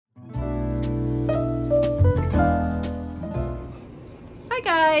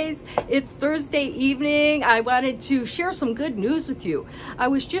guys, it's Thursday evening. I wanted to share some good news with you. I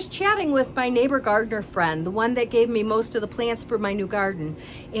was just chatting with my neighbor gardener friend, the one that gave me most of the plants for my new garden,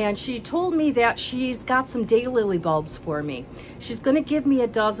 and she told me that she's got some daylily bulbs for me. She's going to give me a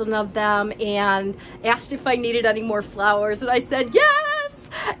dozen of them and asked if I needed any more flowers, and I said yes!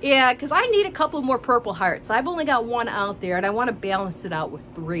 Yeah, because I need a couple more purple hearts. I've only got one out there and I want to balance it out with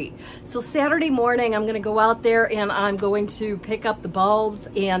 3. So Saturday morning I'm going to go out there and I'm going to pick up the bulbs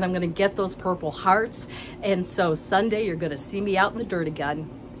and I'm going to get those purple hearts. And so Sunday you're going to see me out in the dirt again.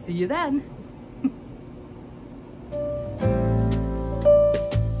 See you then.